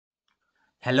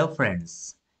Hello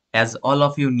friends. As all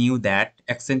of you knew that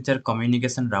Accenture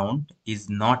Communication Round is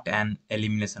not an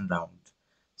elimination round.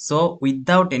 So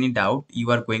without any doubt, you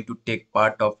are going to take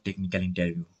part of technical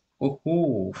interview.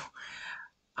 Oh,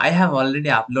 I have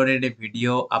already uploaded a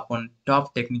video upon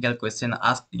top technical question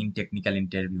asked in technical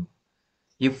interview.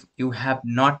 If you have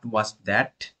not watched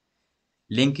that,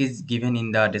 link is given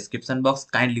in the description box.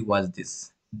 Kindly watch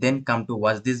this. Then come to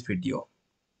watch this video.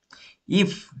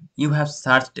 If you have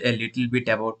searched a little bit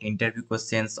about interview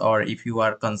questions or if you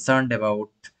are concerned about,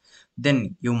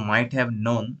 then you might have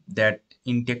known that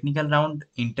in technical round,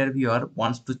 interviewer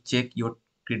wants to check your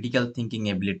critical thinking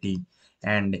ability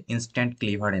and instant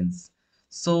clearance.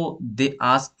 So they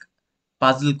ask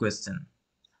puzzle question.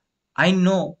 I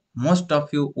know most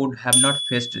of you would have not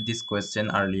faced this question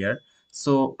earlier,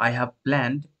 so I have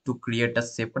planned to create a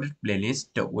separate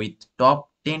playlist with top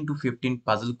 10 to 15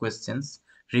 puzzle questions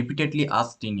repeatedly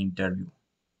asked in interview.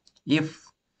 If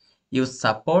you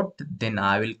support, then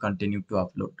I will continue to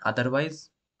upload. Otherwise,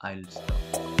 I'll stop.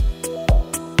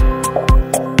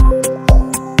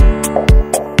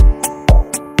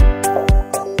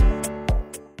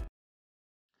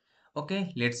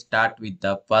 Okay, let's start with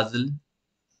the puzzle.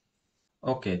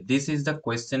 Okay, this is the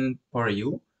question for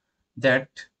you that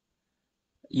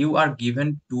you are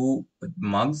given two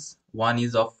mugs. One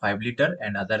is of 5 liter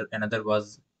and another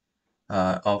was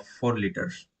of 4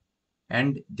 liters,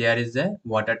 and there is a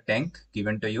water tank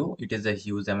given to you. It is a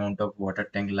huge amount of water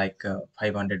tank, like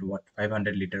 500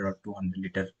 liter or 200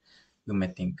 liter, you may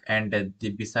think. And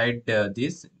beside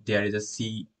this there is a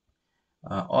sea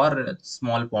or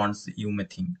small ponds, you may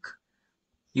think.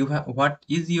 You have, what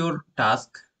is your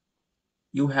task?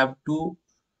 You have to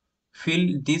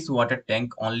fill this water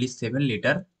tank only 7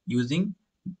 liter using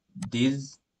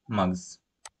these mugs,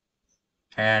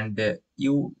 and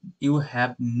you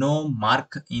have no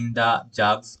mark in the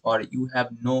jugs, or you have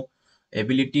no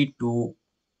ability to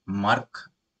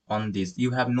mark on this. You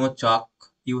have no chalk,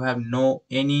 you have no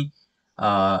any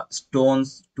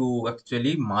stones to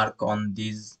actually mark on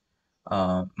these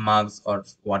mugs or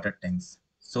water tanks.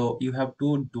 So you have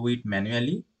to do it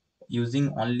manually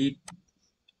using only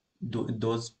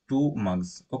those two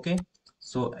mugs. Okay,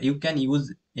 so you can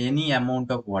use any amount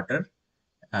of water,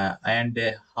 and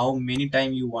how many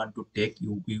time you want to take,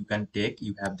 you can take.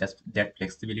 You have just that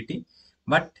flexibility,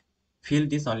 but fill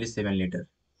this only 7 liter.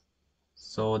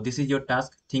 So this is your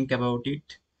task. Think about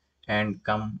it and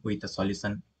come with a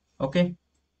solution. Okay,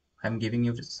 I'm giving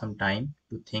you some time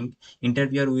to think.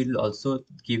 Interviewer will also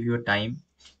give you time.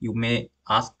 You may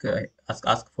ask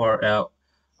for a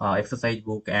exercise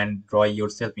book and draw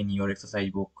yourself in your exercise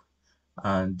book,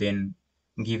 then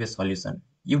give a solution.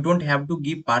 You don't have to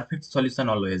give perfect solution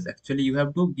always. Actually, you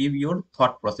have to give your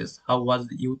thought process. How was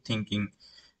you thinking?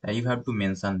 You have to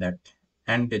mention that,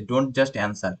 and don't just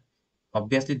answer.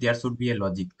 Obviously, there should be a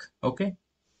logic. Okay.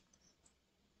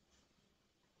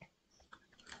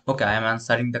 Okay, I am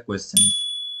answering the question.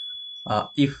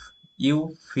 If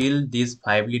you fill this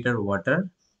 5 liter water,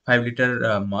 5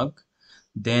 liter mug,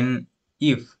 then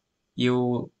if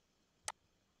you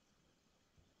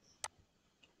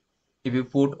if you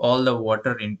put all the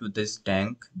water into this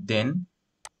tank, then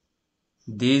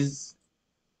this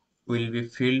will be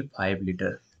filled 5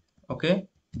 liter. Okay,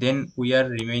 then we are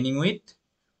remaining with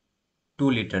 2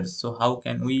 liters. So how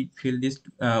can we fill this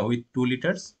with 2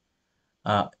 liters?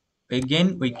 uh,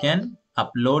 Again we can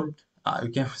upload,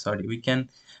 we can sorry we can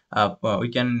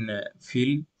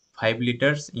fill 5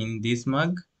 liters in this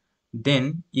mug.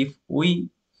 Then if we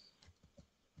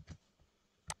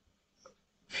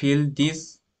fill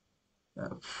this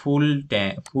full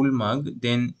mug,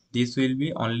 then this will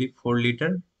be only 4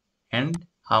 liter. And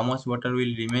how much water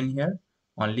will remain here?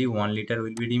 Only 1 liter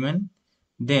will be remain.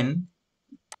 Then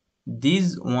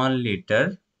this 1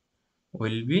 liter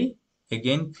will be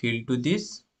again filled to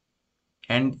this,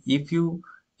 and if you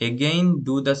again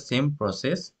do the same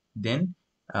process, then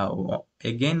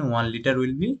again 1 liter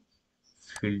will be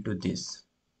filled to this.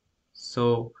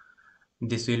 So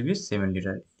this will be 7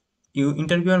 liter. You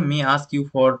interviewer may ask you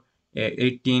for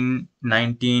 18,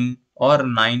 19 or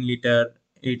 9 liter,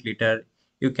 8 liter.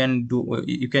 You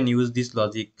can use this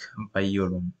logic by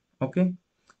your own. Okay,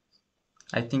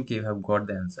 I think you have got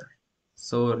the answer.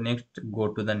 So next, go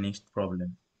to the next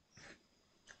problem.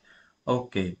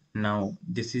 Okay, now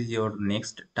this is your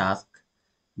next task,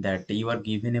 that you are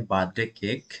given a birthday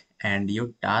cake and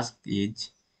your task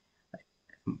is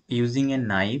using a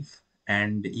knife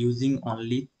and using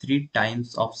only 3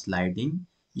 times of sliding.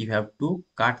 You have to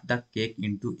cut the cake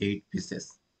into 8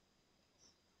 pieces.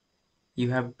 You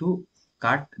have to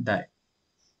cut the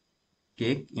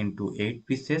cake into 8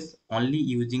 pieces only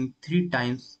using 3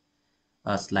 times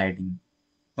sliding.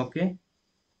 Okay,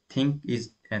 think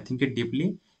it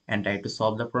deeply and try to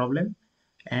solve the problem.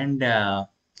 And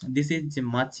this is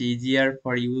much easier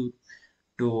for you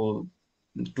to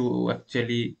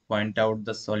actually point out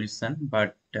the solution,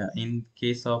 but in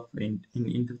case of in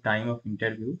the time of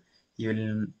interview, you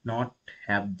will not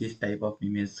have this type of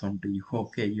image shown to you.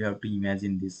 Okay, you have to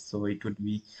imagine this, so it would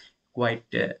be quite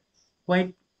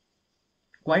quite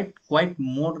quite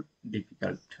more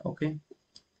difficult. Okay,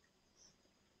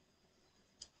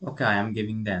 okay, I am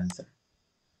giving the answer.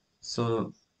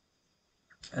 So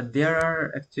there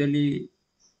are actually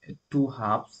two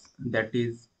halves, that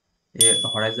is a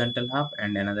horizontal half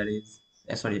and another is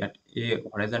a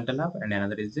horizontal half and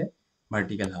another is a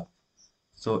vertical half.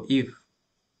 So if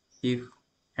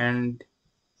and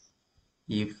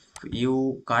if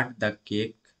you cut the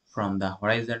cake from the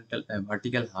horizontal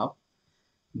vertical half,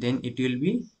 then it will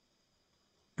be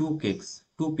two cakes,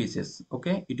 two pieces.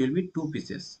 Okay, it will be two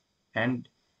pieces, and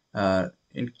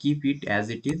and keep it as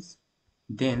it is.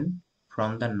 Then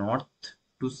from the north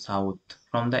to south,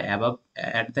 from the above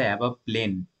at the above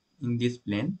plane, in this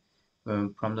plane,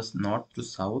 from the north to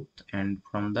south and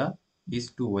from the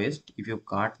east to west, if you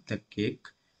cut the cake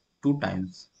two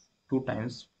times,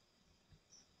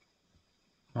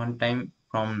 one time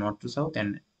from north to south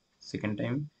and second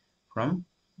time from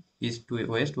east to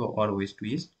west or west to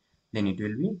east, then it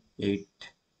will be eight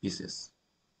pieces.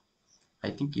 I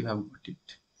think you have got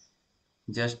it.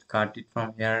 Just cut it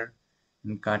from here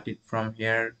and cut it from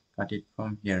here, cut it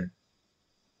from here,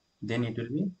 then it will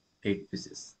be eight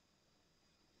pieces.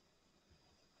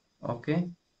 Okay,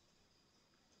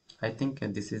 I think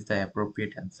this is the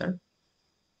appropriate answer,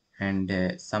 and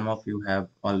some of you have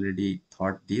already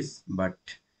thought this but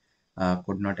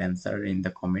could not answer in the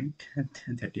comment.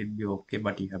 That will be okay,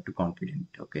 but you have to confident.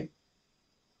 Okay,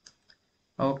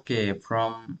 okay,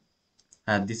 from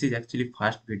this is actually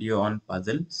first video on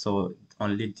puzzle, so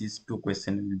only these two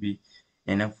questions will be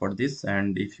enough for this.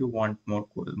 And if you want more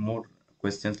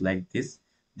questions like this,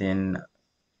 then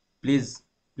please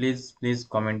please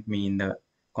comment me in the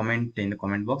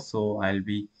comment box, so I'll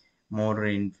be more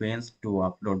influenced to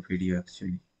upload video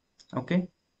actually. Okay,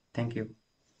 thank you.